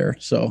forefront there.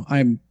 So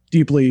I'm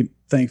deeply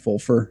thankful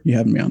for you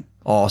having me on.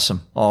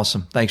 Awesome.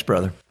 Thanks,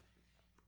 brother.